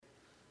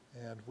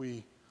And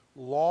we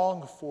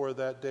long for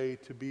that day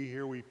to be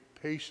here. We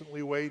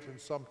patiently wait, and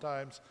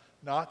sometimes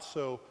not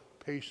so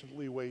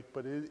patiently wait,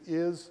 but it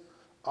is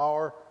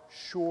our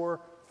sure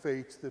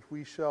fate that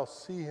we shall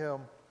see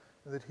him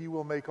and that he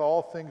will make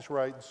all things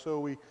right. And so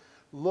we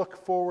look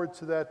forward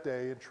to that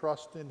day and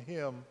trust in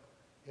him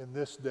in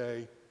this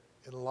day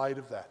in light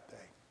of that day.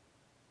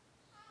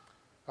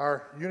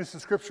 Our Unison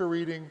Scripture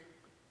reading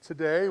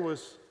today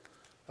was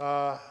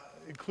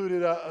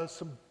included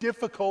some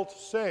difficult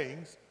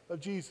sayings of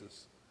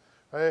Jesus.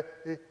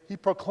 He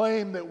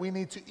proclaimed that we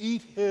need to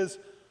eat his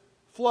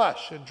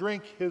flesh and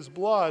drink his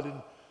blood.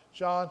 And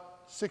John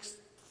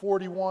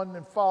 6:41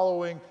 and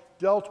following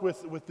dealt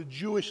with the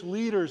Jewish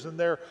leaders and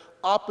their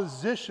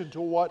opposition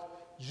to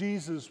what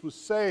Jesus was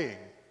saying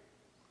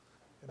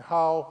and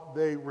how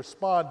they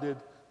responded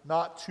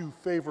not too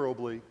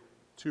favorably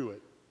to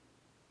it.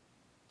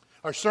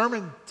 Our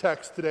sermon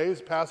text today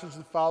is a passage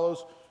that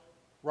follows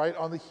right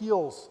on the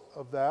heels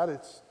of that.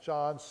 It's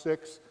John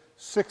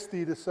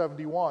 6:60 to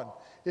 71.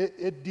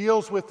 It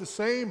deals with the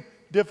same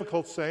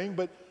difficult saying,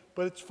 but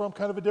it's from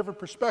kind of a different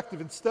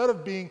perspective. Instead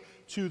of being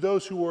to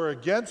those who were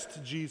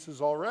against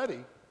Jesus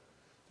already,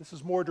 this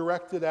is more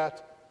directed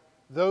at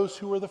those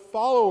who are the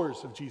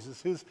followers of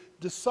Jesus, his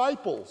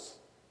disciples.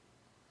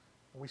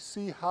 And we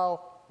see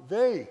how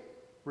they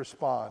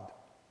respond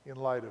in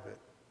light of it.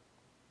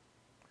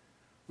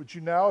 Would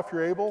you now, if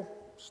you're able,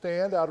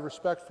 stand out of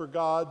respect for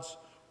God's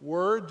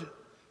word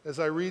as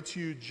I read to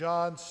you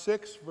John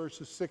 6,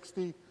 verses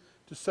 60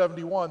 to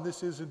 71.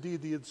 This is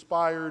indeed the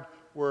inspired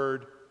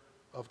word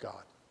of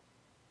God.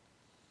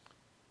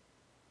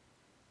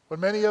 When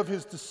many of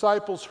his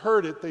disciples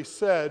heard it, they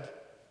said,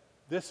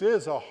 "This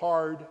is a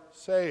hard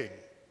saying.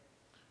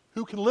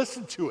 Who can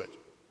listen to it?"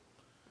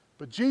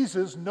 But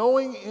Jesus,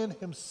 knowing in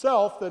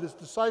himself that his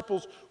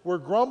disciples were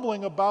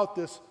grumbling about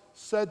this,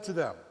 said to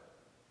them,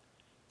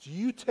 "Do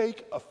you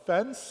take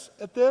offense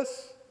at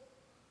this?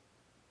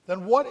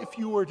 Then what if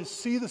you were to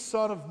see the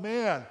Son of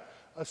Man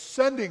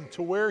ascending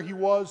to where he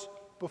was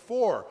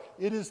before?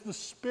 It is the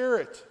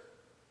Spirit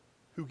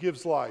who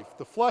gives life.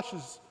 The flesh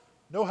is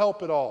no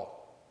help at all.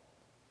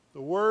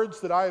 The words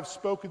that I have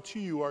spoken to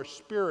you are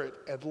spirit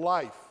and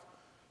life,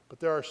 but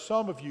there are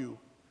some of you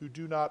who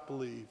do not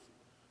believe."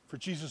 For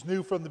Jesus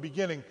knew from the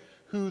beginning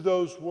who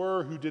those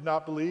were who did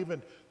not believe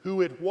and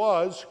who it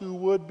was who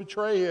would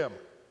betray him.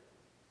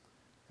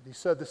 And he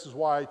said, "This is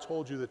why I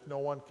told you that no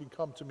one can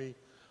come to me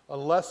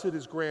unless it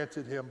is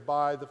granted him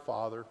by the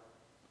Father."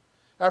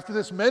 After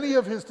this, many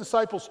of his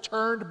disciples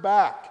turned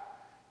back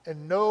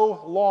and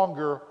no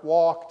longer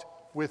walked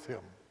with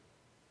him.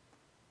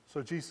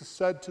 So Jesus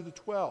said to the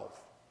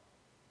 12,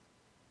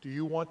 "Do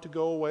you want to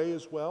go away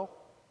as well?"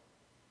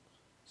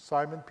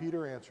 Simon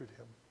Peter answered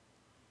him,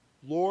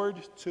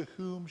 "Lord, to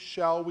whom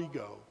shall we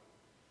go?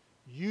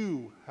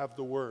 You have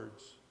the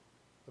words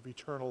of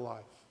eternal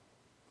life.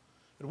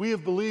 And we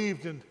have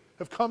believed and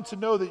have come to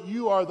know that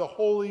you are the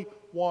Holy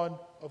One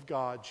of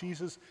God."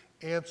 Jesus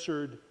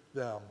answered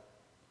them,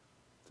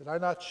 "Did I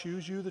not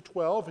choose you, the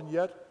 12, and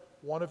yet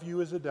one of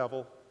you is a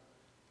devil?"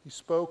 He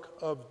spoke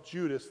of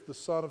Judas, the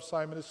son of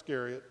Simon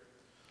Iscariot,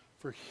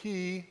 for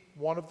he,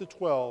 one of the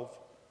 12,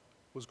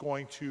 was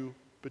going to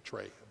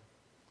betray him.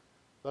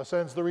 Thus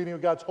ends the reading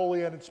of God's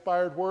holy and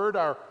inspired word,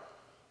 our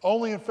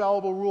only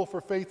infallible rule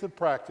for faith and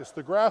practice.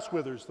 The grass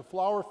withers, the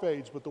flower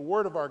fades, but the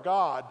word of our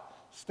God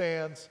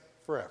stands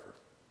forever.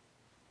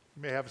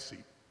 You may have a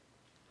seat.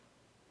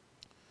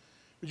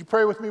 Would you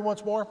pray with me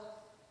once more?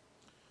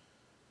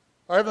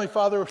 Our Heavenly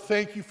Father,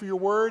 thank you for your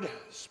word.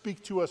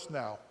 Speak to us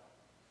now.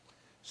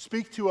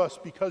 Speak to us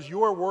because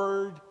your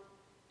word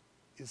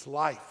is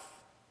life.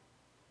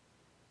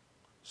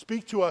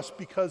 Speak to us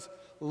because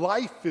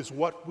life is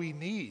what we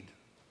need.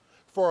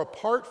 For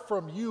apart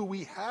from you,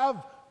 we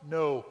have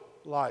no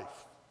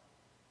life.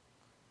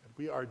 And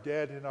we are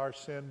dead in our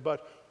sin,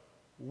 but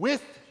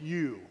with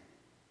you,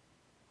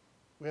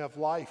 we have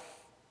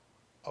life,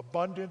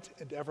 abundant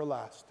and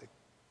everlasting.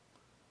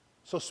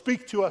 So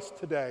speak to us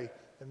today,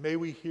 and may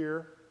we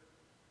hear,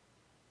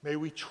 may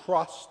we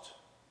trust,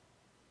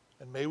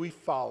 and may we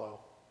follow,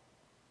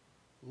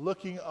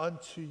 looking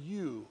unto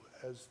you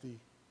as the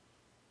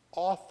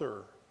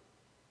author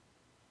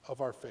of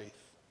our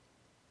faith.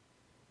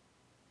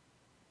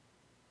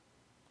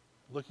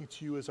 Looking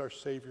to you as our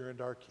Savior and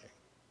our King.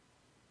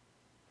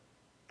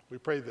 We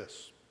pray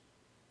this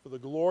for the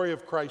glory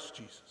of Christ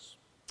Jesus.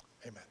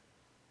 Amen.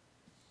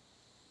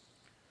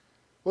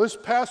 Well, this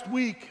past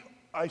week,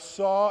 I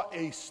saw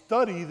a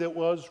study that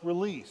was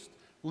released.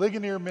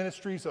 Ligonier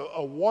Ministries,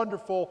 a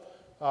wonderful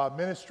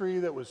ministry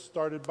that was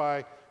started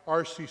by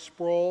R.C.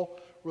 Sproul,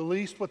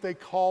 released what they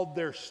called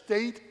their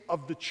State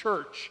of the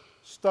Church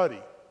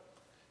study.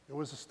 It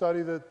was a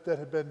study that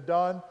had been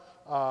done.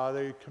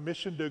 They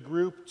commissioned a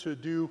group to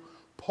do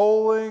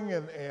polling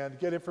and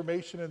get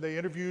information, and they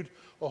interviewed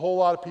a whole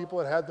lot of people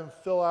and had them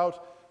fill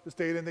out this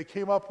data, and they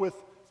came up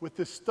with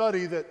this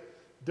study that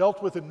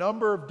dealt with a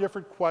number of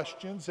different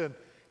questions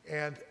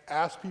and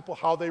asked people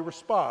how they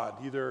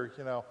respond. Either,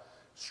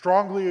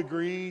 strongly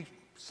agree,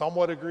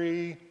 somewhat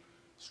agree,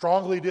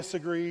 strongly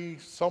disagree,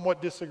 somewhat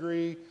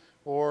disagree,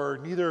 or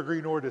neither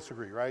agree nor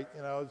disagree, right?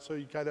 So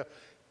you kind of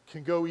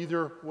can go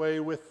either way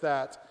with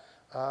that.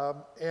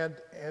 And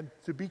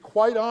to be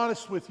quite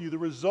honest with you, the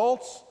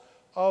results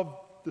of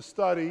the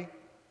study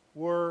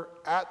were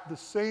at the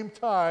same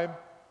time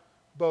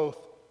both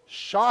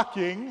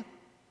shocking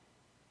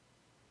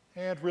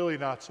and really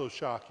not so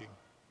shocking.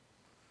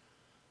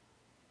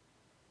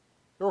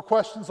 There were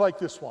questions like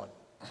this one.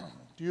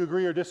 Do you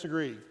agree or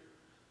disagree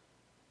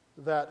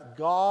that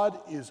God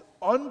is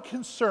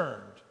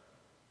unconcerned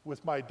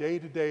with my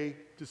day-to-day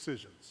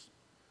decisions?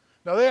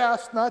 Now, they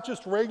asked not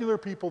just regular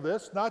people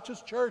this, not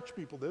just church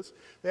people this.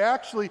 They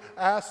actually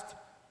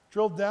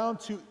drilled down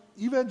to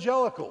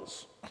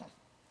evangelicals.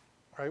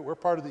 Right? We're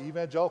part of the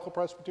Evangelical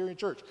Presbyterian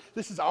Church.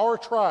 This is our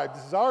tribe.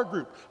 This is our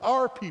group,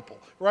 our people,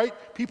 right?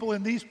 People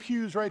in these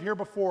pews right here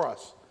before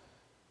us.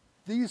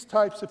 These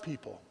types of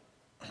people.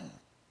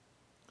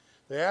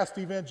 They asked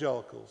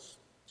evangelicals,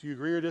 do you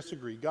agree or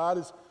disagree? God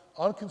is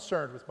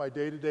unconcerned with my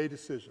day-to-day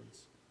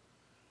decisions.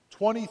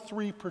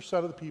 23%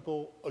 of the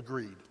people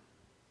agreed.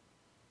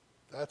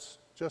 That's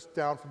just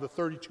down from the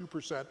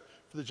 32%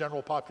 for the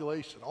general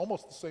population,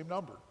 almost the same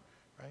number,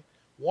 right?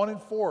 1 in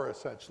 4,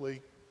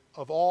 essentially,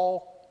 of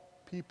all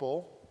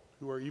people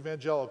who are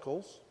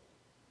evangelicals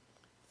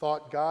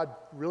thought God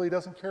really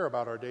doesn't care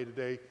about our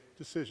day-to-day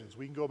decisions.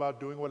 We can go about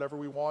doing whatever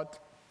we want,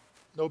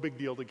 no big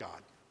deal to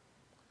God.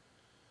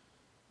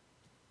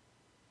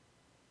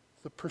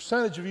 The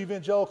percentage of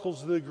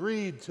evangelicals that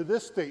agreed to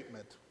this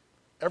statement,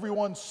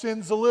 everyone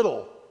sins a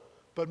little,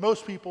 but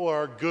most people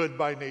are good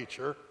by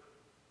nature,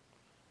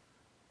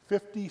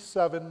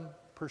 57%.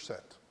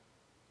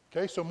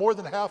 Okay, so more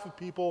than half of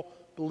people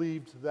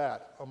believed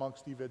that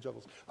amongst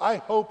evangelicals. I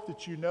hope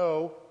that you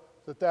know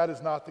that that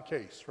is not the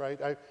case, right?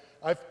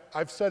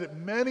 I've said it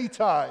many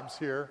times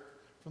here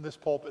from this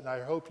pulpit, and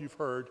I hope you've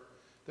heard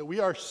that we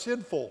are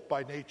sinful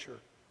by nature.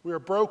 We are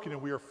broken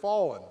and we are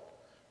fallen,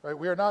 right?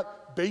 We are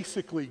not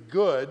basically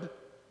good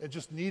and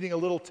just needing a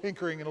little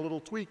tinkering and a little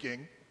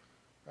tweaking,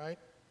 right?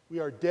 We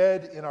are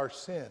dead in our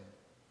sin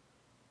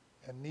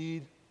and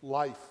need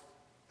life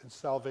and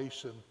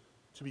salvation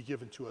to be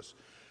given to us.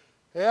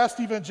 I asked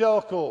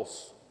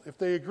evangelicals if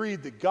they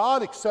agreed that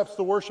God accepts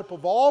the worship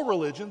of all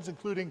religions,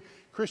 including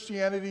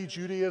Christianity,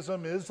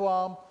 Judaism,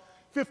 Islam.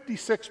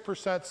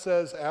 56%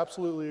 says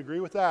absolutely agree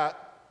with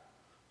that.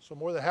 So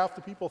more than half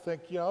the people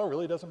think, it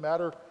really doesn't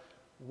matter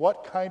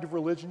what kind of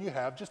religion you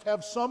have. Just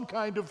have some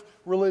kind of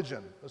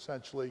religion,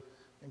 essentially,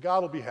 and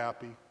God will be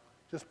happy.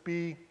 Just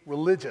be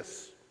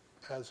religious,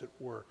 as it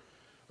were.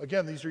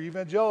 Again, these are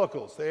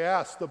evangelicals. They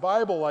ask, the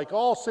Bible, like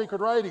all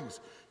sacred writings,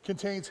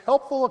 contains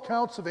helpful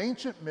accounts of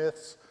ancient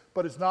myths,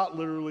 but is not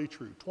literally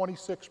true.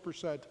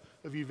 26%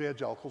 of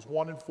evangelicals,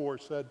 1 in 4,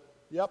 said,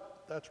 yep,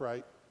 that's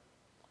right.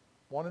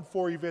 1 in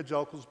 4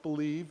 evangelicals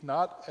believe,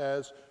 not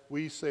as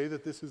we say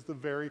that this is the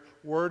very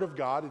Word of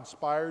God,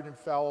 inspired,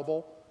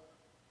 infallible,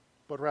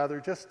 but rather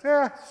just,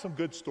 some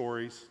good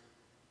stories.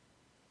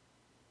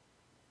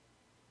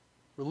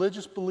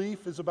 Religious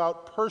belief is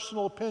about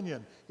personal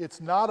opinion. It's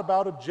not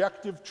about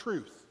objective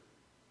truth.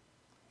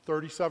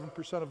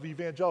 37% of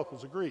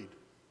evangelicals agreed,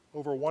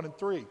 over 1 in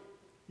 3.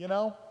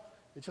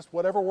 It's just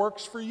whatever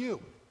works for you,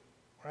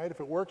 right? If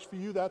it works for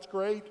you, that's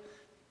great.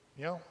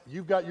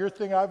 You've got your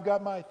thing, I've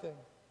got my thing.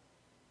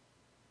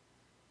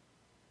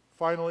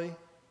 Finally,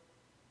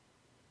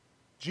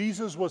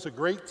 Jesus was a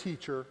great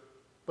teacher,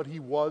 but he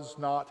was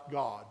not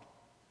God.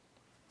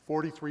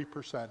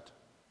 43%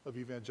 of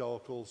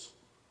evangelicals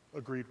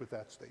agreed with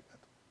that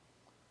statement.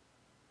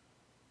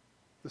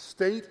 The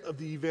state of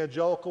the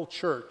evangelical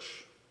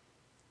church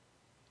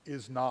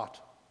is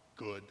not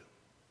good.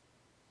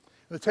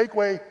 And the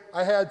takeaway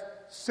I had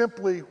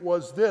simply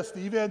was this: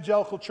 the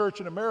evangelical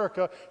church in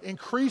America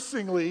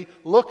increasingly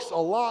looks a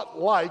lot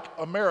like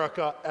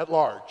America at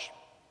large.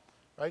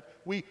 Right?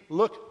 We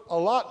look a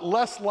lot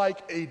less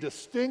like a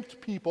distinct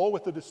people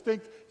with a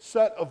distinct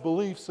set of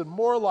beliefs and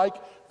more like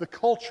the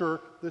culture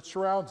that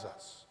surrounds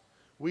us.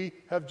 We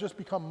have just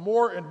become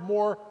more and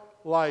more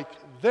like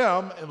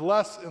them and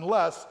less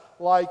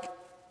like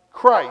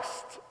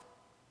Christ,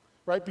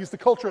 right? Because the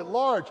culture at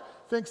large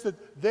thinks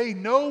that they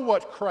know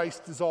what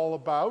Christ is all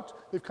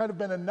about. They've kind of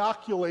been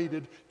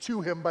inoculated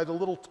to him by the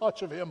little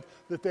touch of him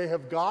that they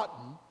have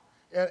gotten,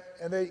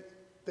 and they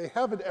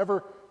haven't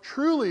ever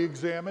truly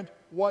examined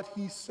what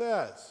he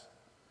says.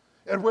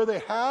 And where they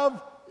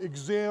have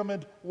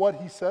examined what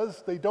he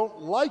says, they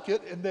don't like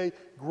it and they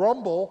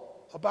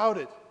grumble about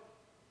it.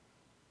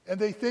 And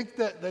they think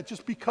that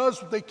just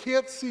because they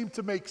can't seem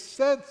to make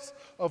sense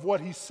of what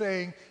he's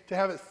saying to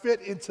have it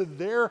fit into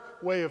their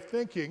way of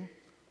thinking,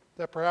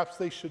 that perhaps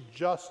they should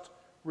just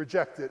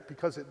reject it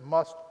because it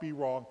must be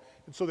wrong.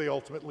 And so they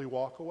ultimately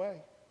walk away.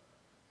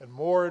 And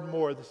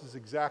more, this is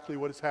exactly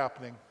what is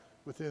happening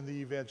within the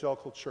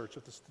evangelical church.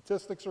 If the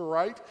statistics are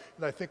right,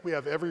 and I think we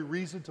have every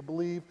reason to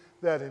believe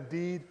that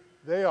indeed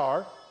they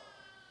are,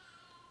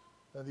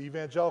 then the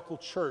evangelical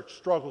church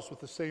struggles with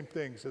the same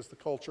things as the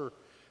culture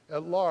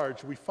at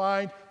large. We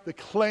find the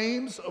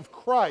claims of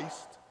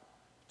Christ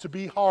to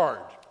be hard.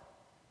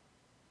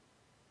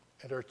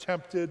 and are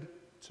tempted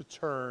to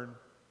turn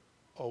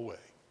away.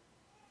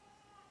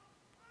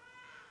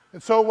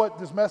 And so what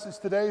this message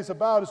today is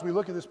about as we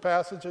look at this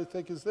passage, I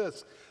think, is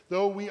this.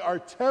 Though we are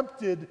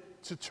tempted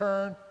to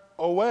turn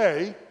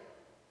away,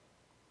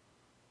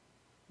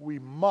 we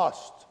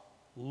must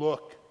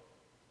look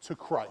to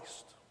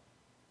Christ.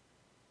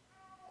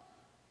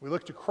 We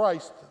look to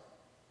Christ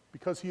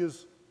because he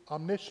is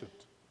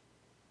omniscient.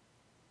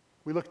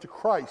 We look to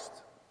Christ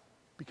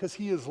because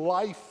he is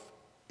life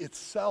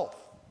itself.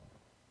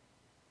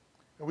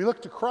 And we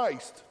look to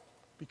Christ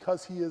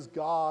because he is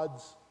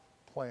God's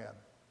plan.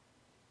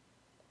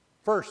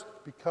 First,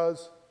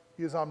 because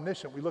he is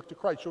omniscient. We look to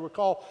Christ. You'll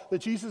recall that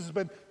Jesus has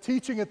been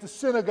teaching at the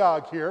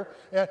synagogue here,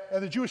 and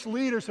the Jewish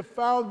leaders have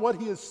found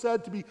what he has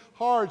said to be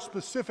hard,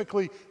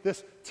 specifically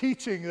this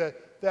teaching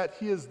that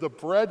he is the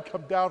bread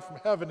come down from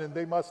heaven and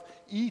they must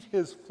eat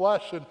his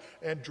flesh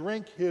and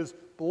drink his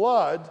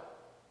blood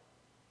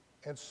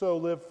and so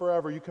live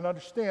forever. You can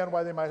understand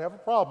why they might have a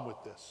problem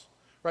with this,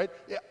 right?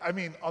 I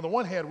mean, on the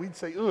one hand, we'd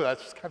say, ooh,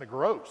 that's just kind of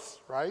gross,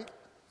 right?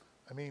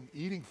 I mean,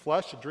 eating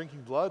flesh and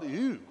drinking blood,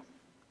 ew.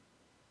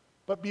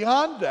 But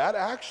beyond that,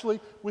 actually,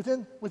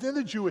 within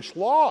the Jewish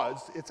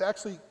laws, it's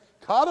actually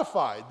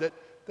codified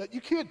that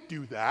you can't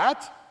do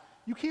that.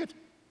 You can't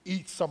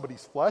eat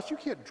somebody's flesh. You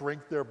can't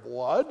drink their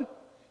blood.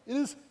 It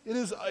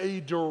is a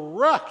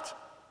direct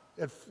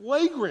and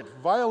flagrant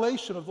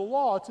violation of the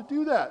law to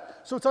do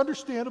that. So it's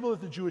understandable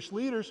that the Jewish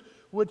leaders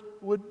would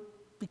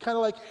be kind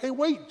of like, hey,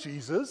 wait,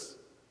 Jesus,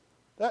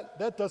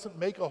 that doesn't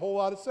make a whole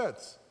lot of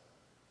sense.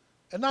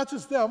 And not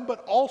just them,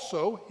 but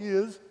also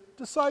his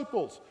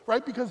disciples,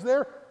 right? Because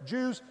they're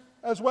Jews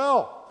as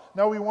well.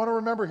 Now we want to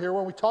remember here,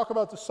 when we talk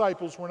about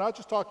disciples, we're not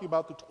just talking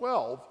about the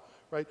 12,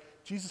 right?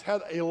 Jesus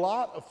had a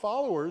lot of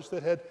followers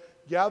that had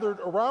gathered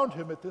around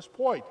him at this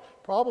point,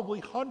 probably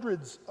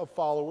hundreds of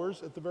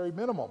followers at the very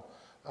minimum.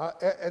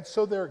 And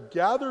so they're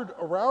gathered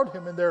around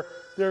him, and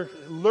they're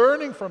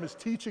learning from his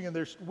teaching, and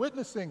they're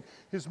witnessing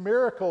his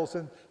miracles,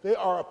 and they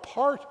are a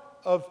part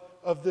of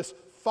this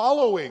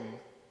following.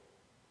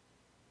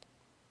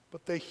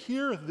 But they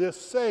hear this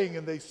saying,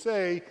 and they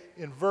say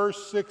in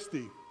verse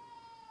 60,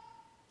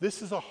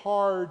 this is a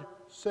hard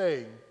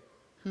saying.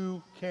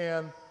 Who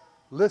can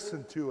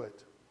listen to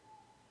it?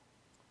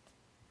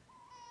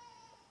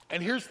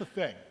 And here's the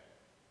thing.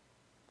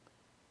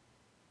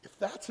 If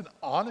that's an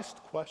honest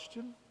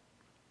question,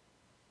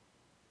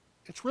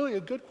 it's really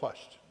a good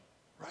question,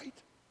 right?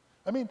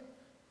 I mean,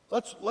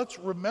 let's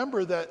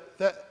remember that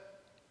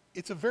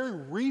it's a very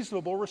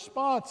reasonable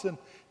response,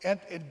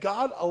 and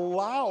God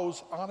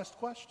allows honest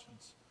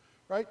questions,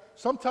 right?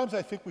 Sometimes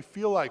I think we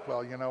feel like,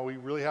 well, we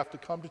really have to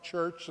come to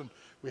church, and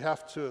we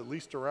have to, at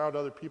least around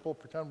other people,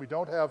 pretend we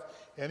don't have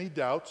any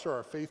doubts, or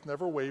our faith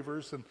never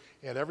wavers, and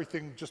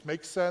everything just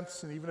makes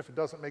sense, and even if it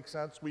doesn't make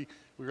sense, we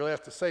really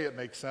have to say it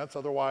makes sense,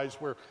 otherwise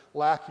we're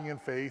lacking in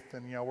faith,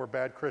 and we're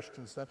bad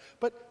Christians then.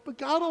 But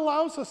God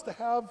allows us to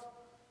have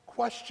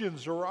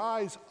questions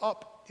arise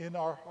up in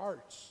our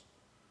hearts.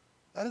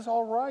 That is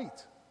all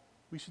right.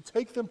 We should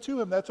take them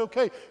to him. That's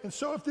okay. And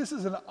so if this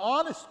is an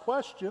honest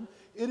question,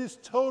 it is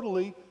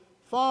totally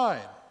fine.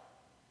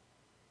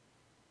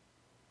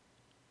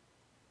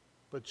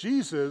 But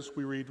Jesus,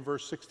 we read in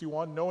verse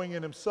 61, knowing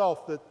in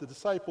himself that the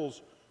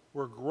disciples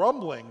were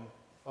grumbling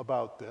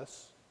about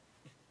this,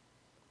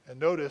 and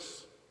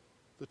notice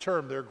the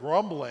term, they're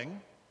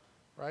grumbling,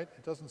 right?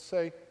 It doesn't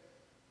say,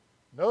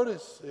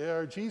 notice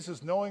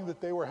Jesus, knowing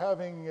that they were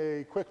having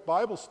a quick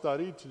Bible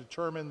study to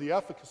determine the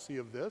efficacy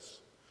of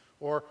this,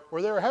 or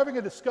they were having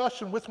a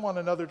discussion with one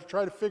another to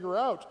try to figure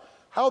out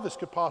how this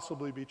could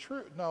possibly be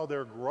true. No,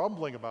 they're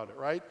grumbling about it,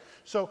 right?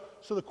 So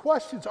the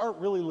questions aren't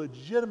really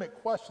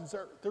legitimate questions.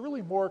 They're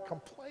really more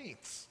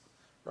complaints,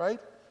 right?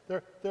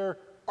 They're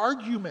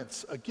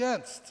arguments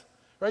against,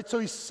 right? So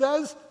he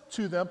says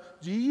to them,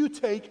 do you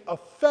take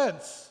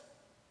offense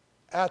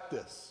at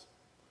this?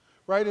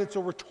 Right? It's a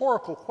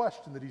rhetorical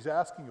question that he's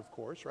asking, of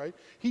course, right?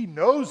 He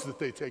knows that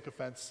they take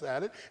offense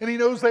at it, and he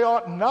knows they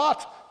ought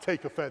not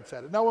take offense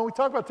at it. Now, when we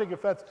talk about taking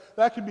offense,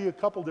 that can be a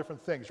couple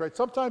different things, right?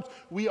 Sometimes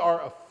we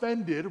are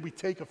offended, we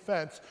take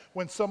offense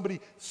when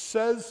somebody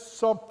says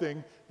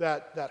something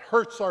that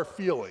hurts our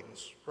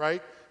feelings,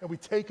 right? And we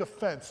take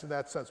offense in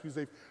that sense because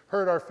they've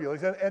hurt our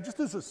feelings. And just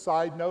as a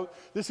side note,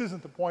 this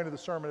isn't the point of the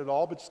sermon at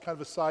all, but just kind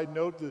of a side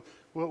note,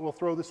 we'll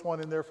throw this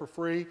one in there for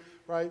free,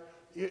 right?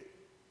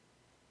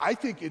 I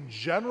think in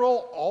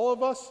general, all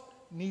of us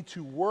need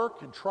to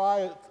work and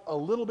try a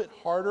little bit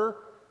harder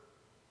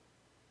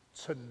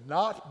to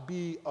not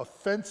be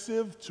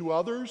offensive to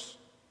others,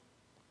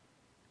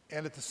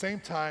 and at the same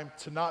time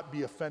to not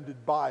be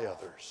offended by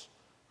others,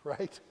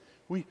 right?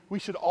 We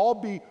should all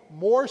be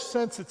more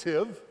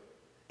sensitive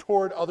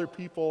toward other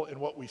people in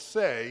what we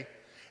say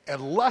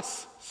and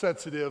less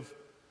sensitive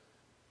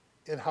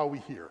in how we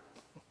hear.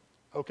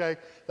 Okay?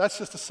 That's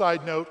just a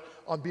side note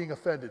on being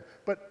offended.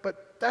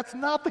 But that's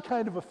not the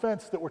kind of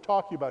offense that we're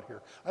talking about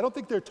here. I don't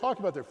think they're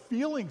talking about their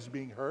feelings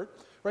being hurt,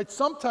 right?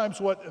 Sometimes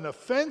what an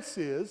offense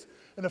is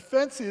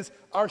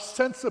our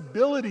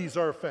sensibilities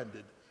are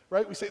offended,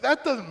 right? We say,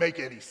 that doesn't make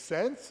any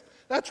sense.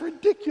 That's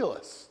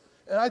ridiculous.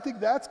 And I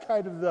think that's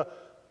kind of the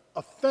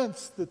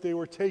offense that they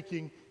were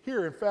taking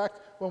here. In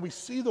fact, when we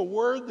see the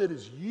word that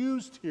is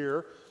used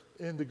here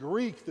in the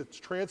Greek that's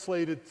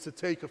translated to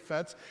take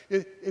offense,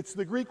 it's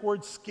the Greek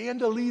word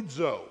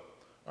scandalizo,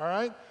 all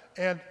right?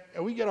 And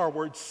we get our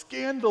word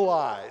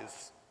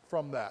scandalize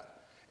from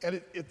that. And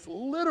it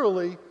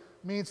literally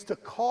means to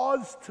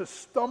cause to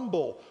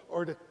stumble,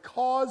 or to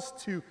cause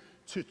to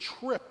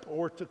trip,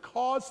 or to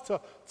cause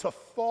to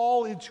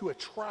fall into a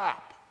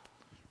trap.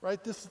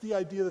 Right? This is the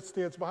idea that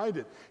stands behind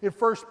it. In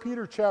 1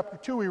 Peter chapter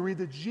 2, we read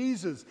that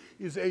Jesus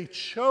is a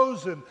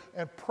chosen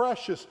and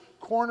precious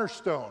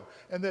cornerstone,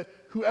 and that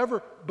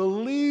whoever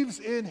believes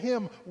in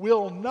him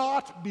will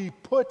not be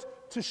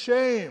put to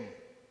shame.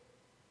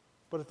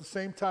 But at the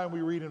same time, we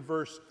read in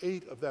verse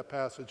 8 of that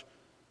passage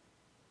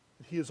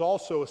that he is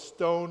also a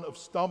stone of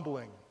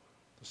stumbling.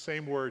 The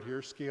same word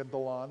here,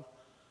 scandalon.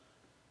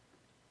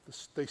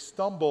 They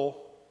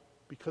stumble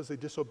because they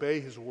disobey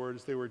his word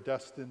as they were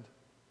destined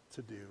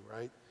to do,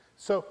 right?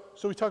 So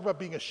we talk about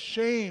being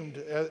ashamed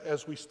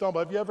as we stumble.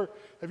 Have you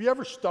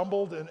ever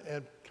stumbled and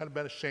kind of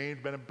been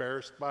ashamed, been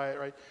embarrassed by it,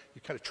 right?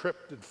 You kind of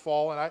tripped and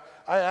fall. And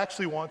I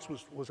actually once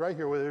was right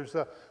here where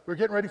we were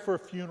getting ready for a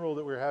funeral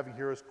that we were having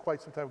here. It was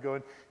quite some time ago.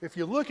 And if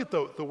you look at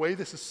the way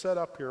this is set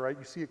up here, right,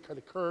 you see it kind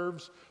of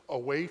curves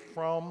away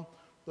from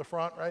the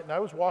front, right? And I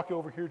was walking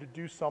over here to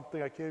do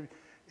something.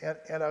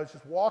 And I was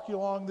just walking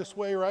along this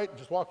way, right? And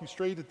just walking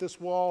straight at this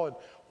wall, and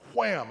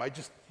wham, I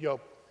just,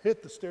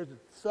 hit the stairs and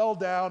fell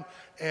down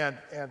and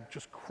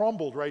just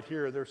crumbled right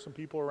here. There's some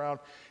people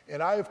around.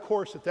 And I, of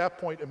course, at that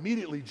point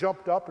immediately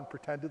jumped up and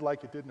pretended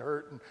like it didn't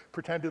hurt and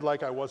pretended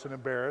like I wasn't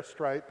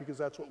embarrassed, right? Because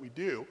that's what we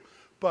do.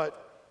 But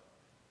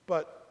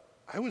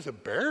I was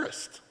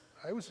embarrassed.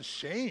 I was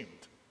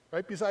ashamed,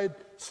 right? Because I had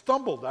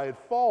stumbled, I had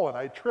fallen,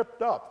 I had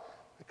tripped up.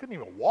 I couldn't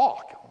even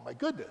walk. Oh, my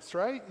goodness,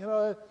 right?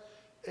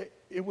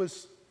 It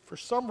was, for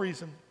some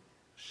reason,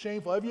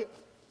 shameful. Have you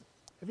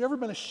ever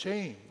been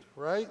ashamed,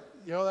 right?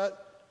 That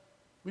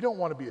we don't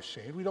want to be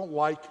ashamed. We don't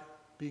like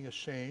being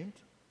ashamed.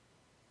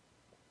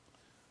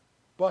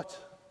 But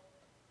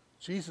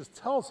Jesus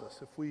tells us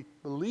if we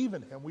believe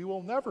in him, we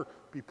will never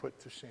be put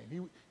to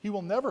shame. He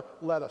will never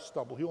let us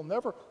stumble. He will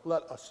never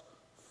let us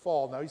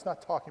fall. Now, he's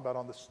not talking about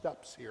on the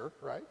steps here,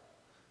 right?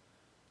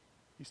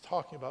 He's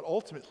talking about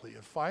ultimately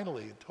and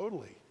finally and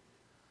totally.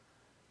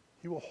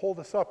 He will hold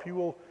us up. He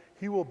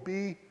will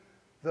be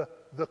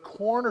the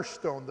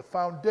cornerstone, the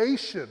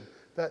foundation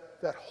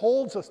that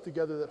holds us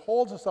together, that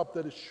holds us up,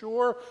 that is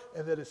sure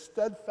and that is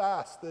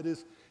steadfast, that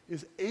is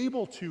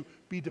able to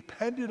be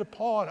depended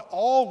upon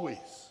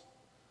always.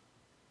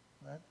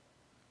 Right?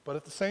 But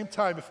at the same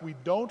time, if we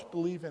don't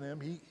believe in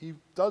him, he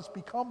does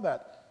become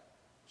that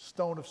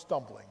stone of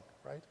stumbling,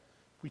 right?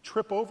 We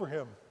trip over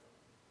him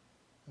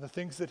and the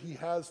things that he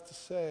has to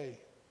say.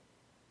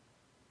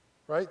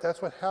 Right?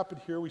 That's what happened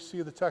here. We see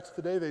in the text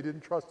today, they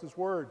didn't trust his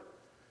word.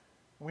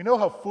 And we know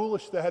how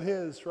foolish that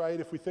is, right?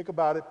 If we think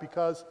about it,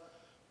 because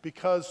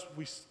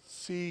we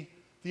see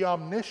the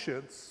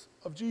omniscience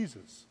of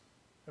Jesus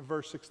in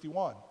verse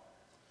 61.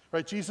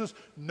 Right? Jesus,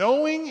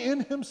 knowing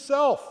in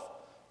himself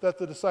that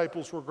the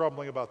disciples were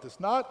grumbling about this.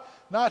 Not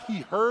he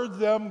heard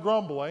them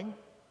grumbling.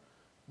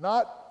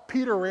 Not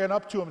Peter ran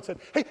up to him and said,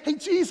 hey,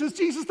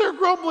 Jesus, they're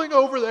grumbling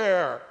over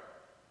there.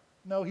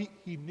 No, he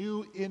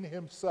knew in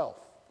himself.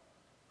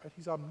 Right?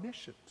 He's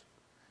omniscient.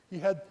 He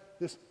had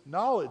this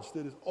knowledge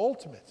that is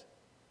ultimate,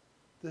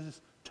 that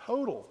is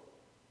total.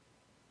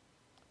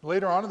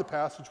 Later on in the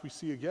passage, we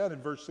see again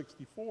in verse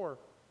 64,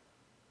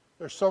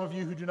 there are some of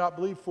you who do not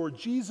believe, for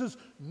Jesus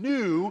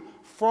knew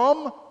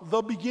from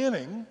the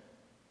beginning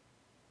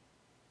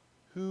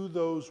who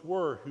those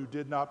were who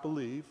did not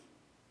believe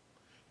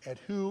and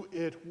who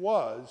it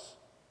was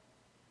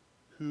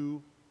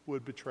who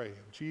would betray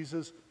him.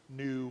 Jesus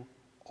knew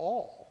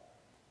all.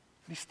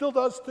 And he still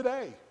does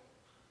today.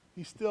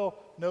 He still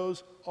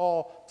knows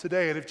all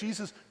today. And if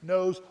Jesus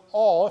knows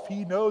all, if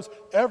he knows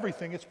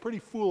everything, it's pretty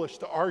foolish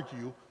to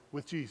argue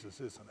with Jesus,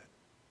 isn't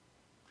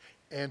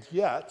it? And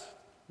yet,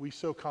 we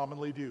so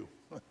commonly do,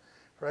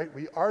 right?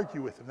 We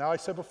argue with him. Now, I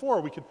said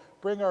before, we can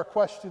bring our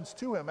questions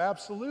to him,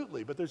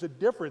 absolutely. But there's a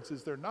difference,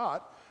 is there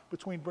not,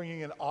 between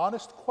bringing an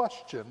honest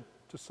question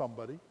to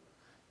somebody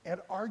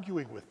and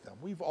arguing with them.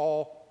 We've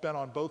all been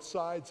on both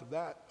sides of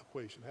that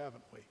equation,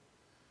 haven't we?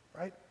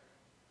 Right?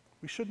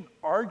 We shouldn't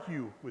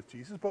argue with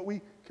Jesus, but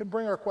we can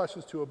bring our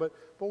questions to him. But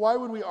why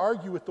would we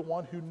argue with the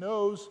one who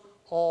knows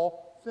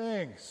all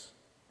things?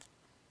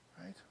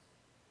 Right?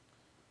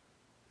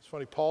 It's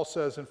funny, Paul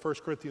says in 1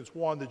 Corinthians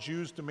 1, the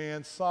Jews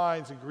demand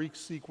signs and Greeks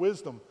seek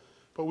wisdom,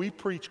 but we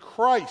preach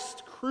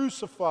Christ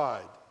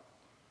crucified.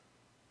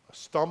 A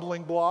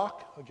stumbling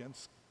block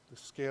against the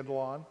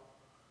scandalon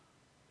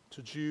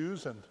to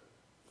Jews and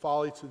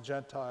folly to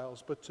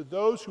Gentiles, but to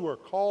those who are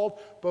called,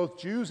 both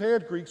Jews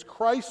and Greeks,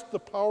 Christ, the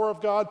power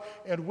of God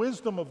and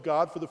wisdom of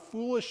God, for the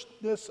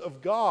foolishness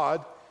of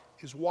God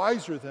is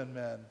wiser than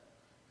men,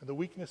 and the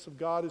weakness of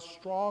God is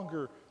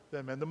stronger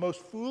than men. The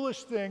most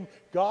foolish thing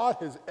God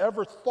has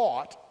ever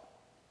thought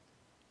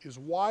is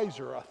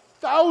wiser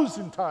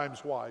 1,000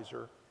 times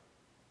wiser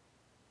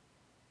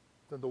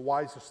than the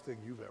wisest thing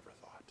you've ever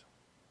thought,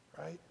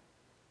 right?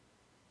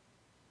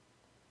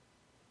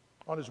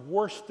 On his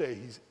worst day,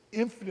 he's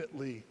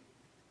infinitely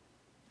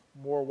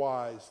more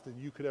wise than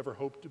you could ever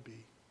hope to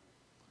be.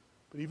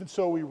 But even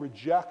so, we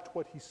reject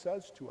what he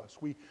says to us.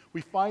 We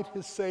find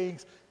his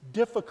sayings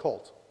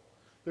difficult.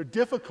 They're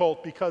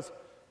difficult because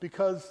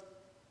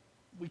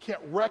we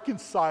can't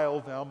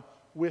reconcile them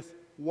with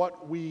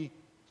what we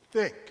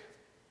think.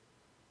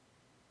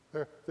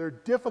 They're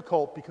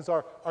difficult because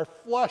our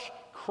flesh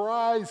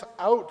cries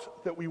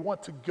out that we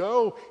want to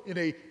go in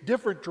a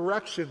different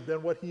direction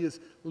than what he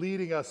is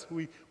leading us.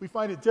 We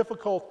find it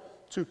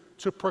difficult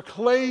to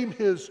proclaim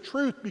his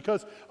truth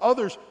because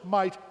others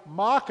might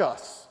mock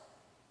us.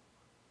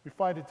 We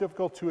find it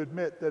difficult to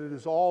admit that it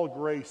is all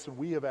grace and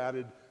we have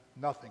added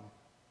nothing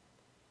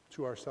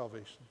to our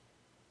salvation.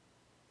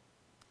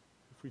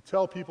 If we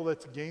tell people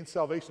that to gain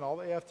salvation, all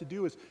they have to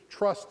do is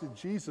trust in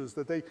Jesus,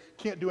 that they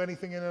can't do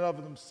anything in and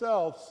of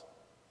themselves,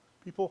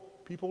 people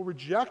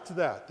reject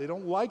that. They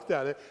don't like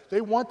that. They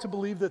want to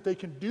believe that they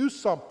can do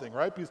something,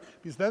 right?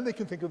 Because then they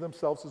can think of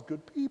themselves as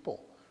good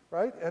people,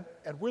 right?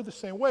 And we're the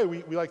same way.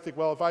 We like to think,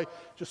 well, if I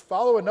just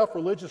follow enough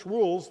religious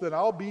rules, then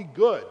I'll be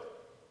good.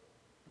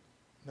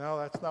 No,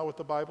 that's not what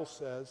the Bible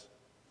says.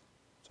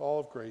 It's all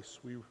of grace.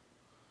 We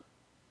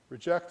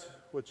reject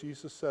what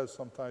Jesus says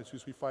sometimes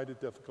because we find it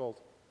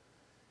difficult.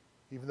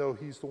 Even though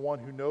he's the one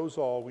who knows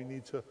all, we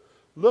need to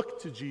look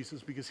to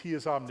Jesus because he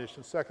is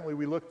omniscient. Secondly,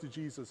 we look to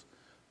Jesus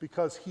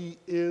because he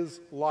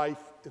is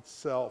life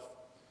itself,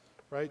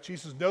 right?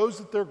 Jesus knows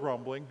that they're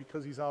grumbling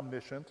because he's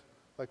omniscient,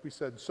 like we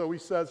said. So he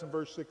says in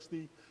verse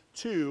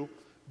 62,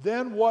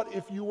 then what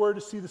if you were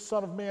to see the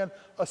Son of Man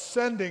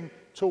ascending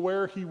to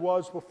where he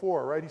was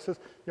before, right? He says,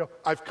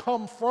 I've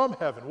come from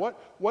heaven.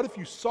 What if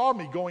you saw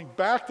me going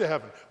back to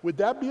heaven? Would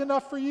that be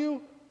enough for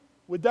you?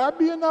 Would that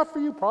be enough for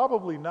you?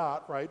 Probably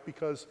not, right?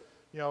 Because,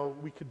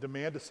 we could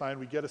demand a sign,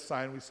 we get a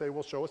sign, we say,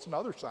 well, show us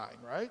another sign,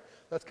 right?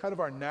 That's kind of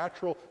our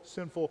natural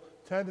sinful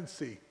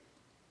tendency.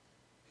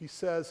 He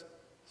says,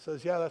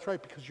 yeah, that's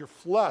right, because your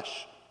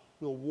flesh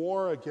will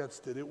war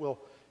against it. It will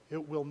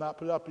not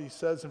put it up. He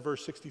says in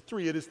verse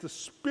 63, it is the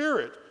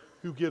Spirit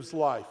who gives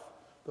life.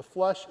 The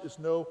flesh is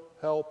no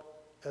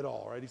help at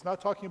all, right? He's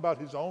not talking about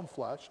his own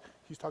flesh.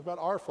 He's talking about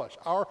our flesh,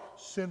 our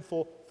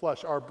sinful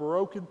flesh, our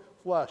broken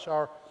flesh,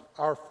 our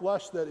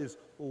flesh that is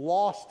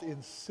lost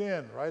in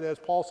sin, right? As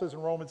Paul says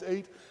in Romans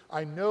 8,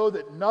 I know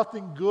that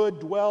nothing good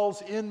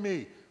dwells in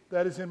me,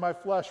 that is in my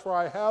flesh, for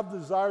I have the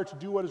desire to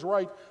do what is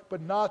right, but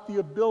not the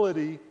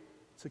ability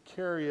to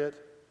carry it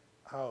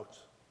out.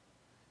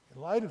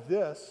 In light of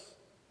this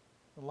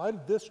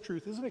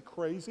truth, isn't it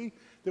crazy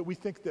that we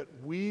think that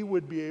we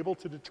would be able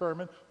to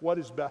determine what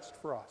is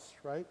best for us,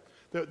 right?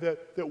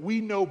 That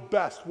we know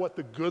best what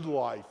the good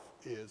life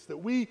is, that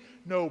we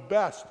know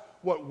best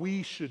what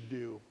we should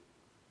do,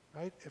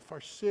 right? If our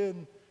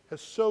sin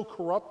has so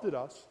corrupted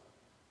us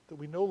that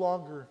we no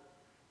longer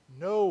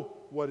know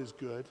what is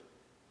good,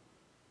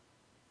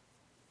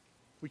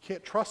 we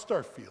can't trust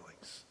our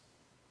feelings,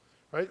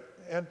 right?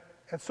 And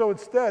so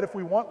instead, if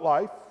we want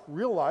life,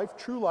 real life,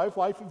 true life,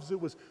 life as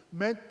it was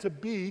meant to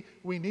be,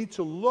 we need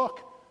to look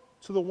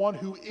to the one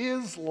who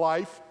is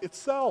life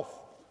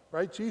itself,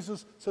 right?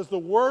 Jesus says, the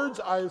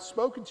words I have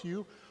spoken to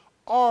you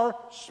are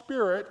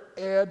spirit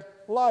and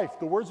life.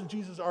 The words of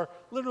Jesus are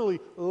literally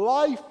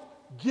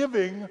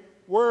life-giving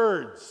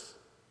words.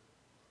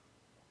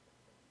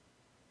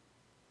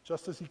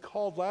 Just as he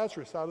called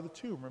Lazarus out of the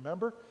tomb,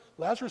 remember?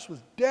 Lazarus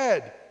was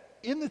dead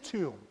in the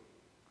tomb,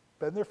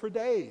 been there for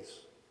days.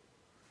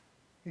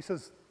 He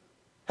says,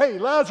 hey,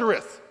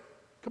 Lazarus,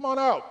 come on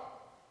out.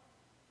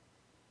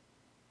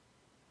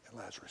 And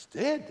Lazarus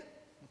did.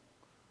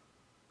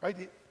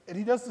 Right? And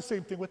he does the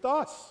same thing with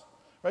us.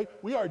 Right?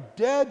 We are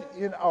dead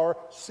in our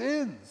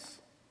sins.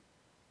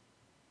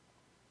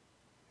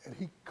 And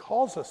he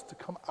calls us to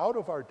come out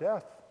of our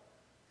death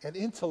and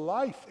into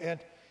life.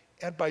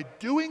 And by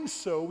doing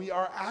so, we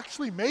are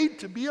actually made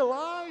to be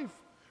alive.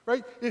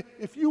 Right?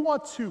 If you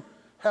want to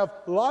have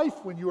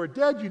life when you are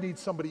dead, you need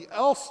somebody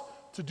else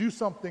to do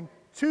something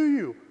to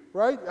you,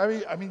 right?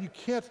 I mean, you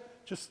can't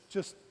just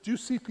do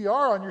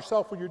CPR on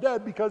yourself when you're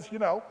dead because,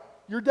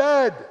 you're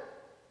dead,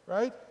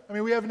 right? I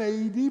mean, we have an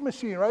AED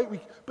machine, right?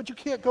 But you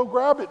can't go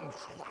grab it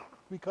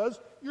because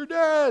you're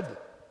dead.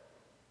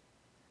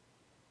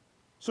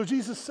 So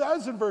Jesus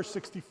says in verse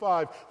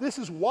 65, this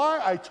is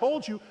why I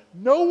told you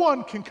no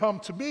one can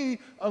come to me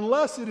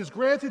unless it is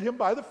granted him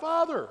by the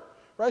Father,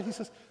 right? He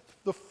says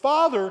the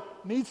Father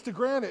needs to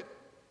grant it,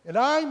 and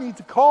I need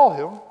to call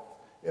him,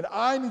 and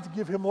I need to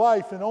give him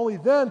life, and only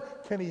then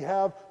can he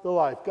have the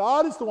life.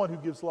 God is the one who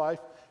gives life.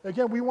 And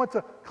again, we want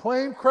to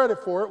claim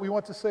credit for it. We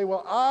want to say,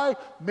 well, I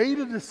made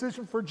a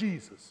decision for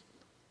Jesus,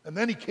 and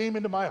then he came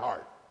into my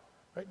heart.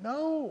 Right?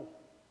 No.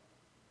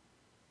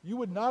 You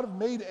would not have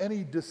made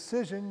any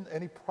decision,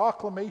 any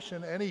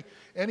proclamation,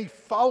 any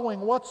following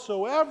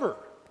whatsoever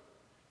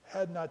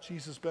had not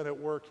Jesus been at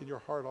work in your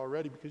heart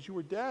already, because you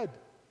were dead,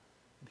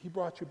 and he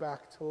brought you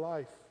back to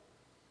life.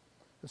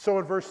 And so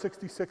in verse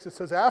 66 it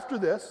says, after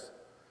this,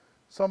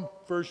 some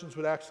versions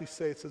would actually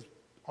say, it says,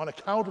 on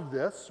account of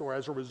this, or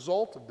as a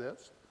result of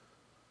this,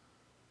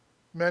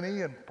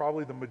 many, and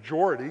probably the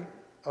majority,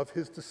 of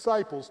his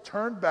disciples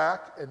turned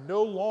back and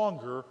no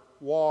longer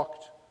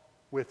walked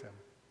with him,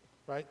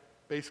 right?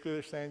 Basically,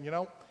 they're saying,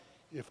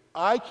 if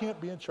I can't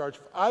be in charge,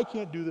 if I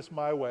can't do this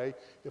my way,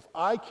 if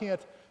I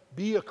can't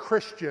be a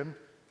Christian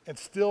and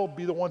still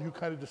be the one who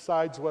kind of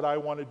decides what I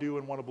want to do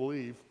and want to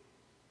believe,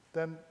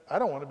 then I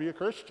don't want to be a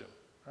Christian,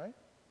 right?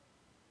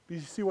 But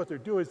you see what they're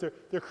doing is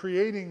they're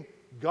creating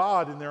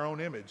God in their own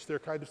image. They're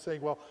kind of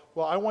saying, well,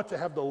 I want to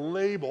have the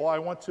label. I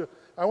want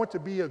to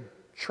be a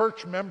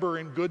church member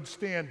in good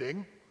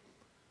standing,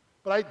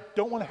 but I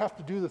don't want to have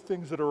to do the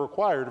things that are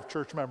required of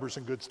church members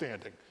in good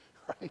standing,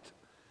 right?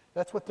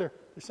 That's what they're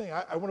saying.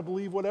 I want to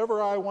believe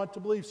whatever I want to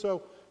believe.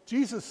 So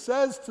Jesus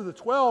says to the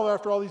 12,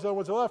 after all these other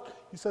ones are left,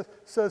 he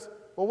says,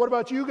 well, what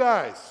about you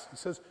guys? He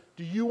says,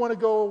 do you want to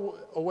go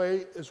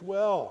away as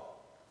well?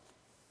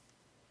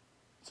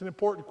 It's an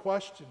important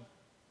question.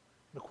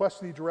 The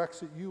question he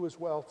directs at you as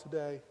well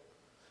today.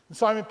 And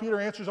Simon Peter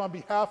answers on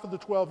behalf of the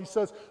 12. He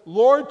says,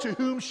 Lord, to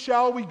whom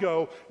shall we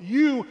go?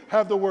 You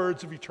have the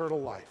words of eternal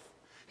life.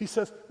 He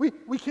says,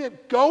 we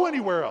can't go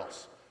anywhere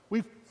else.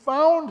 We've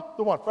found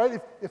the one,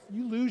 right? If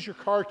you lose your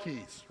car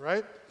keys,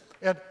 right?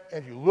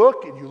 And you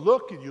look and you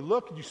look and you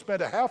look and you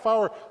spend a half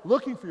hour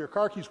looking for your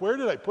car keys. Where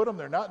did I put them?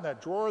 They're not in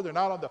that drawer. They're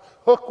not on the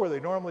hook where they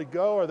normally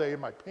go. Are they in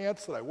my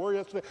pants that I wore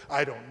yesterday?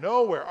 I don't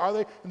know. Where are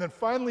they? And then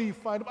finally you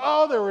find them.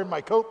 Oh, they were in my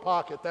coat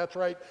pocket. That's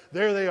right.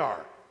 There they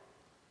are.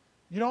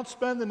 You don't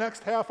spend the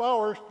next half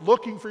hour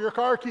looking for your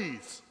car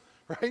keys,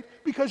 right?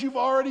 Because you've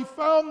already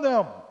found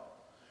them.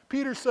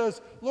 Peter says,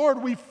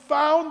 Lord, we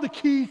found the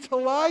key to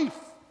life.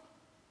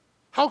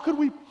 How could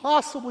we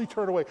possibly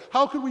turn away?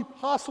 How could we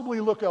possibly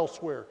look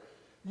elsewhere?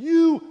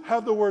 You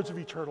have the words of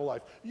eternal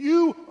life.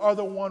 You are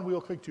the one we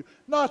will cling to.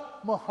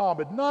 Not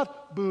Muhammad,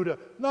 not Buddha,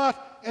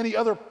 not any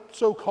other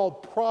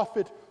so-called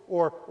prophet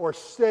or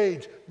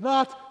sage,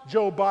 not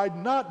Joe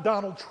Biden, not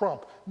Donald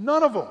Trump.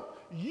 None of them.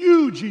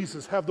 You,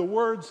 Jesus, have the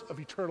words of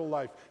eternal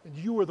life, and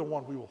you are the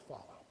one we will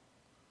follow.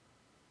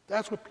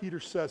 That's what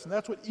Peter says, and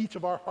that's what each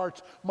of our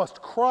hearts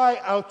must cry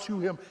out to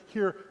him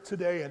here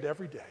today and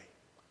every day.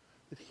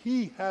 That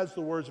he has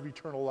the words of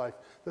eternal life,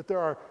 that there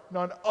are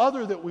none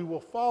other that we will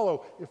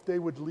follow if they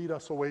would lead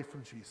us away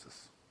from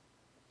Jesus.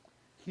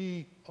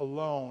 He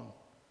alone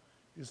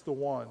is the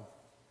one.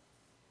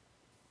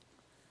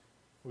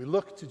 We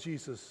look to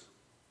Jesus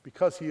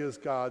because he is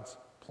God's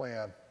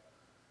plan.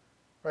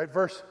 Right,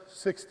 verse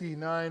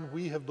 69,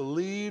 we have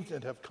believed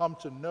and have come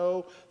to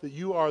know that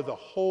you are the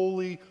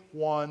Holy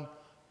One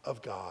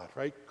of God,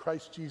 right?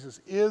 Christ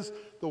Jesus is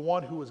the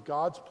one who was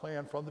God's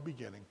plan from the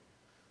beginning.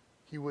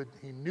 He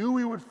knew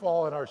we would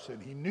fall in our sin.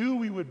 He knew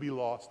we would be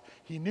lost.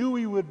 He knew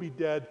we would be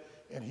dead,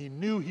 and he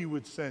knew he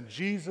would send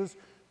Jesus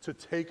to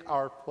take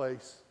our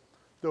place.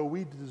 Though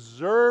we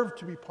deserved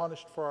to be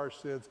punished for our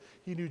sins,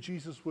 he knew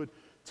Jesus would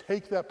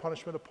take that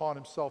punishment upon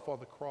himself on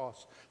the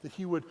cross, that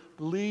he would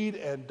bleed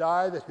and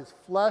die, that his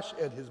flesh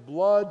and his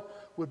blood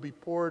would be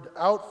poured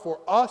out for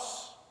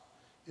us.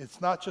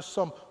 It's not just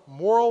some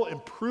moral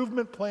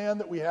improvement plan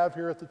that we have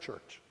here at the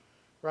church,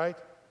 right?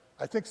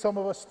 I think some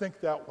of us think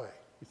that way.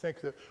 We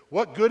think that,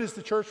 what good is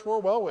the church for?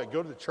 Well, we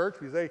go to the church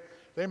because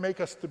they make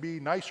us to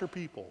be nicer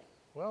people.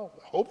 Well,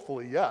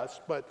 hopefully,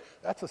 yes, but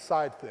that's a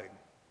side thing.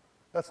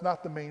 That's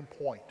not the main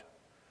point,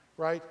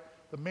 right?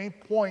 The main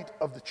point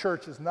of the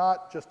church is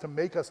not just to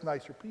make us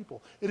nicer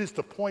people. It is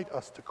to point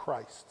us to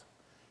Christ.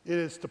 It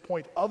is to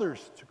point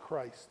others to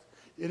Christ.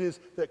 It is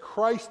that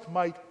Christ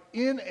might,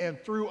 in and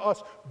through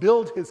us,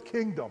 build his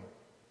kingdom,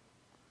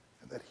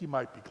 and that he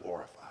might be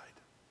glorified.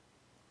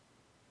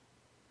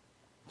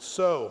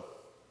 So,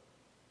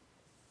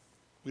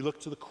 we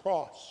look to the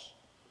cross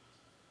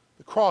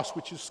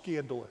which is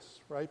scandalous,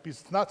 right?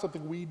 Because it's not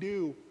something we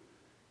do,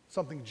 it's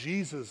something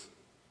Jesus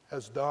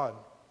has done.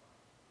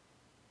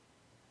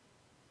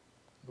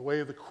 The way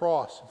of the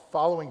cross and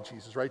following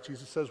Jesus, right?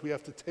 Jesus says we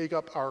have to take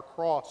up our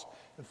cross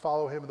and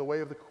follow him. And the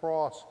way of the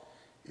cross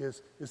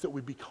is that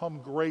we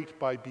become great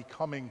by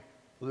becoming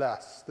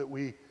less, that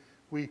we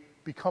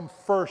become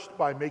first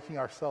by making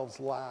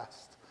ourselves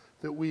last,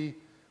 that we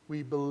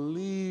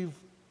believe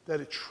that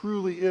it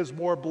truly is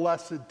more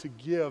blessed to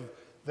give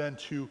than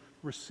to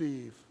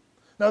receive.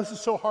 Now, this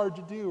is so hard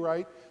to do,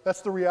 right?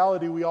 That's the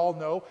reality we all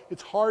know.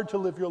 It's hard to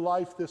live your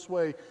life this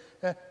way.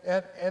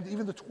 And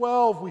even the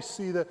 12, we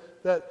see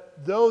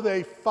that though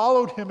they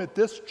followed him at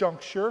this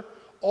juncture,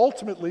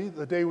 ultimately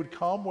the day would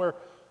come where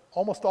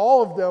almost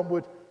all of them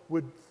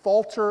would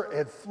falter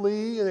and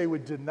flee, and they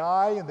would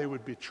deny and they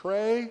would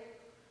betray,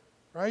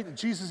 right? And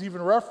Jesus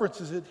even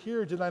references it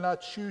here. Did I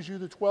not choose you,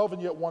 the 12,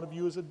 and yet one of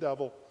you is a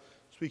devil?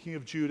 Speaking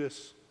of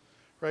Judas,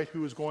 right,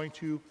 who is going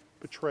to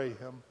betray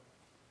him.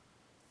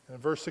 And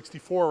in verse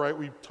 64, right,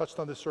 we touched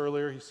on this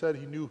earlier, he said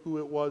he knew who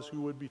it was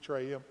who would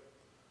betray him,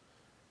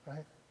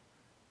 right?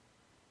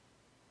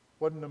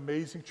 What an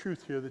amazing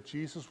truth here that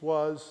Jesus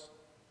was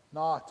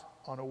not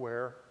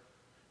unaware,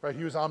 right?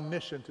 He was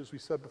omniscient, as we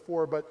said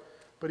before, but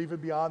But even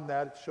beyond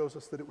that, it shows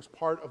us that it was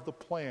part of the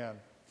plan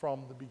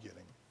from the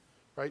beginning,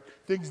 right?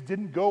 Things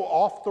didn't go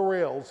off the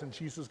rails and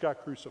Jesus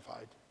got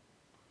crucified,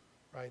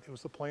 right? It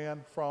was the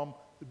plan from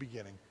the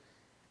beginning.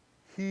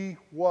 He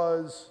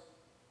was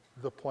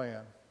the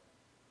plan.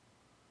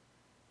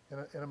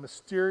 In a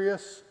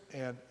mysterious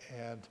and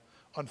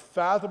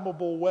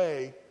unfathomable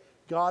way,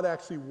 God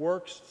actually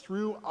works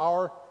through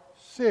our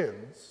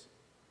sins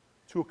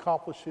to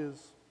accomplish his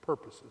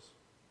purposes,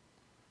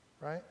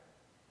 right?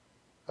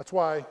 That's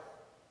why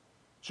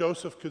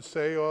Joseph could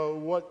say, oh,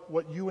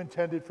 what you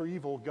intended for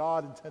evil,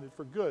 God intended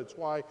for good. It's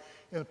why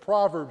in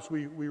Proverbs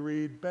we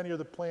read, many are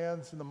the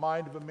plans in the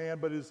mind of a man,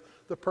 but it is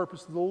the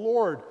purpose of the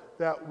Lord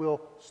that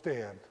will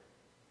stand.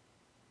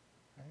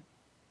 Right?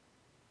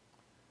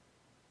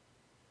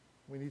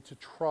 We need to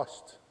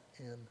trust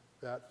in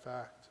that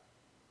fact,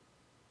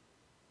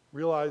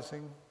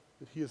 realizing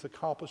that he is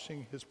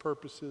accomplishing his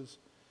purposes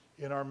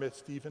in our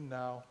midst even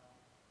now.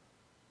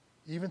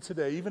 Even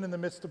today, even in the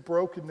midst of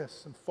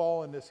brokenness and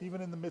fallenness,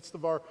 even in the midst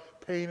of our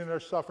pain and our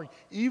suffering,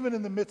 even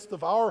in the midst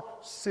of our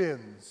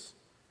sins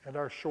and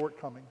our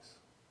shortcomings,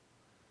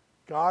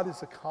 God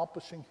is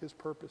accomplishing his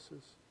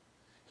purposes.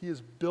 He is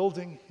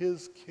building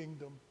his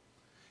kingdom.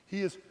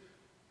 He is,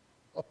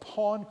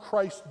 upon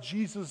Christ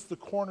Jesus, the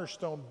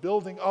cornerstone,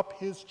 building up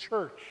his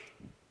church,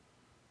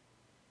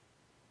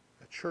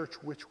 a church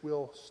which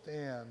will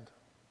stand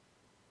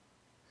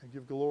and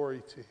give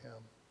glory to him.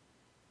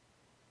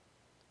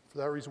 For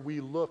that reason,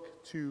 we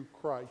look to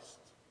Christ,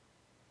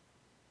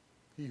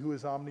 he who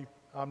is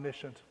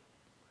omniscient,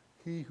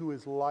 he who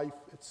is life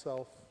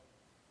itself,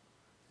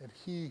 and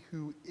he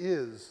who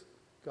is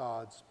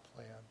God's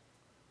plan.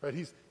 Right?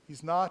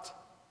 He's not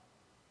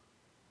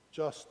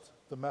just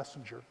the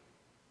messenger.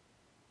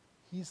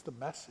 He's the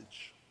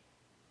message.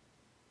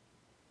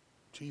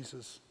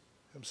 Jesus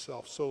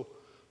himself. So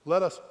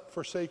let us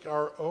forsake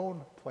our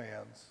own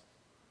plans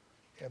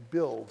and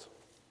build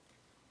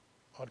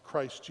on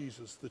Christ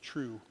Jesus, the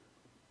true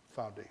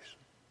foundation.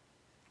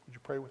 Would you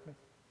pray with me?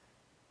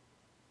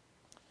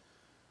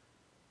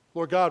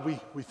 Lord God,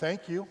 we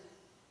thank you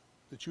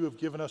that you have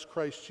given us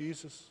Christ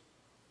Jesus,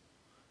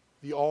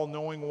 the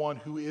all-knowing one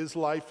who is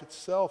life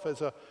itself,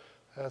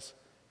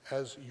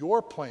 as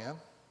your plan,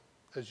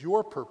 as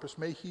your purpose.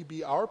 May he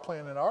be our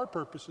plan and our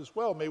purpose as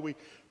well. May we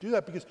do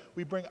that because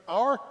we bring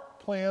our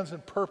plans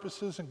and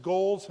purposes and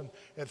goals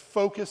and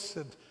focus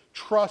and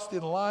trust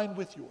in line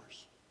with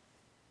yours.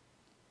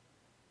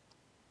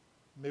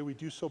 May we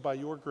do so by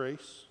your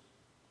grace,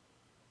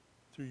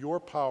 through your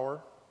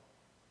power,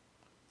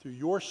 through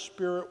your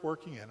Spirit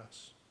working in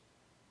us.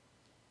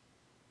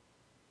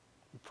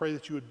 We pray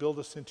that you would build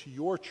us into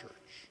your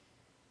church.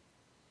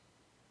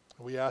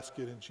 And we ask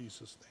it in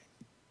Jesus'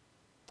 name.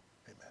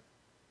 Amen.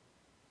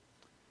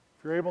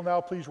 If you're able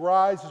now, please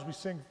rise as we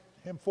sing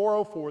hymn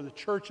 404, The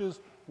Church's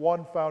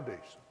One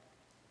Foundation.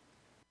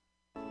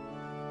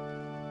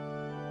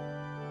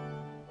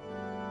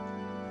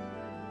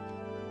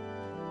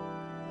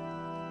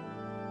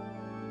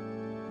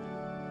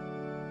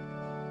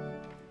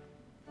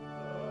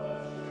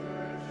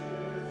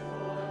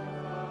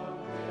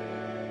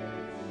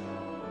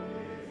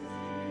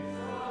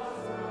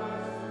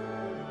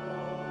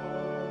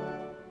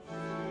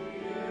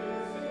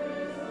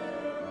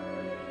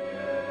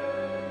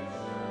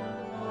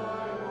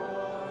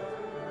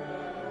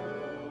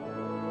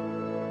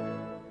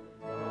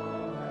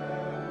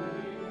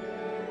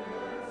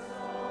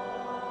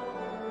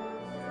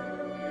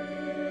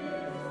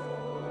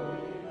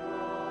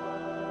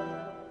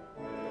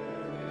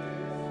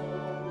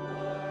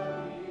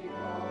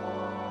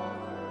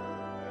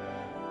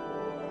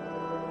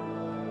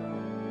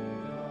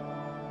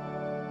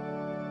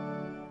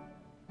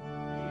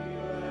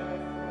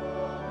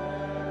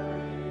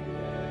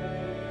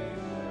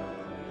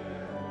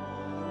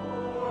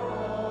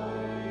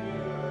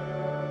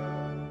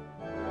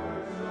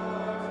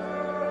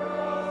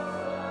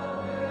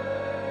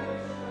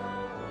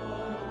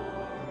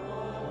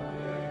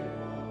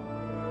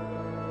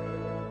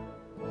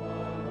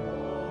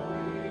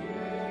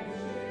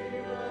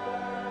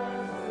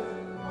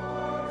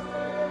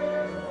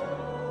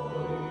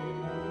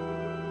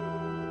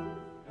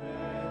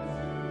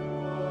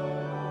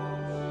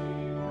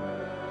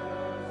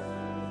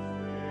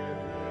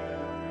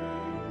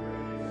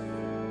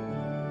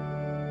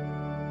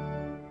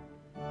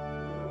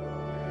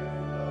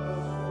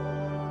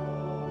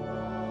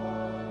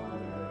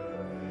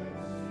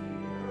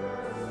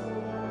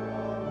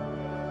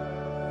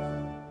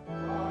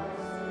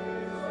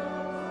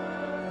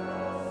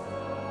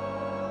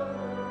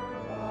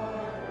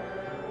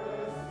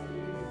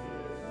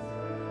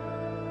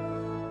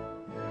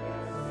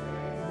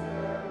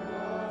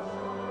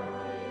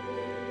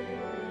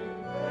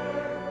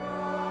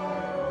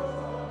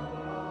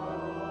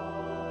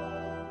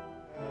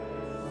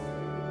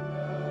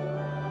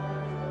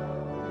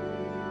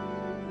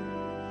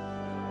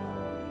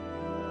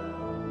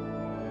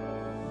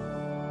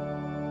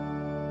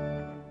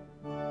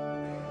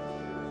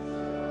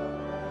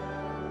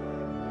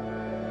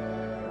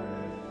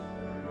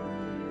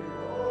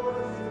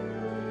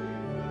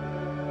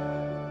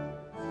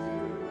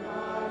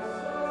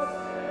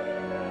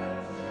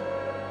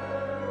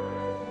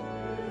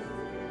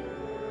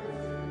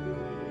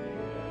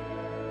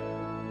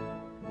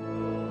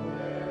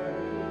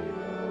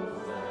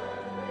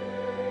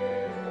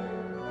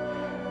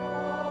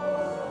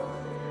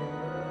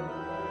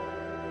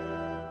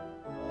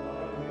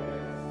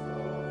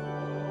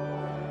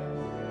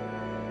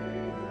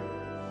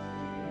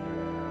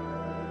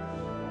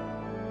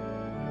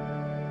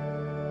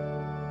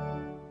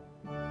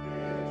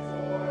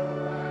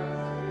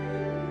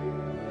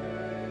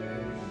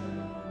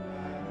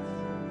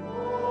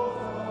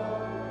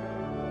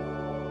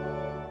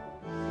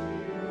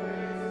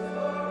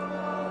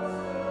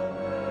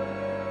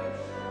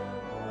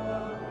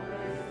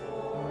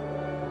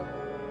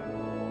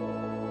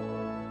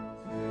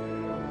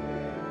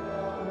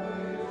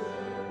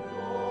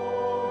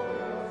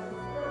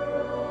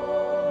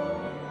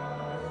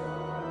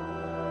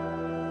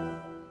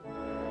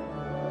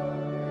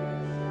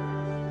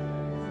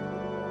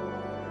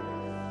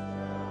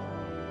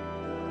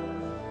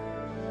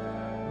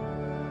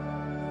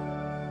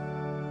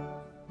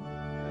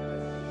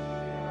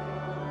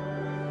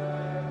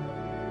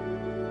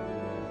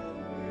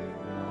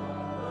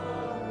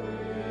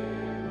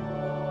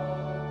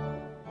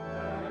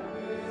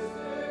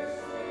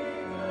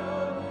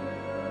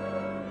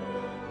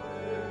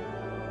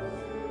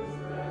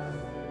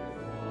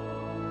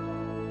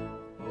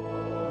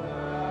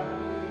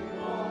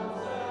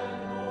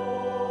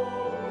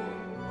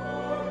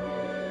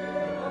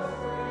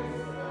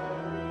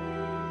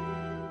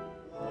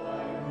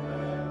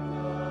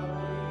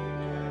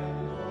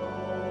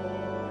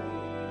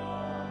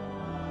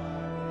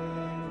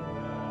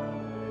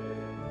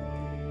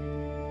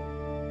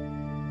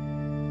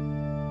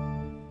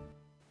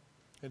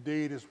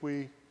 Indeed, as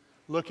we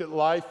look at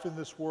life in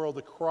this world,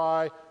 the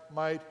cry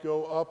might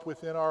go up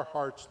within our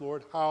hearts,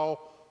 Lord, how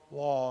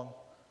long?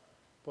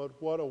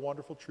 But what a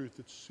wonderful truth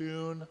that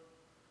soon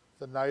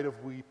the night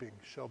of weeping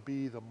shall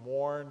be the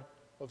morn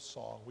of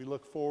song. We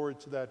look forward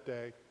to that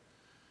day.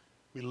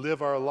 We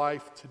live our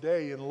life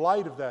today in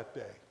light of that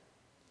day.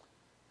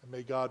 And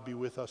may God be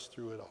with us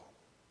through it all.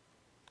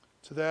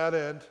 To that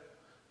end,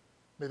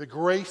 may the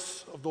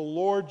grace of the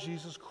Lord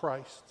Jesus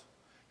Christ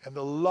and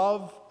the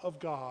love of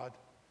God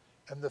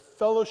and the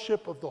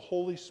fellowship of the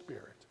Holy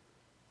Spirit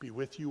be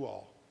with you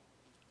all.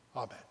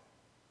 Amen.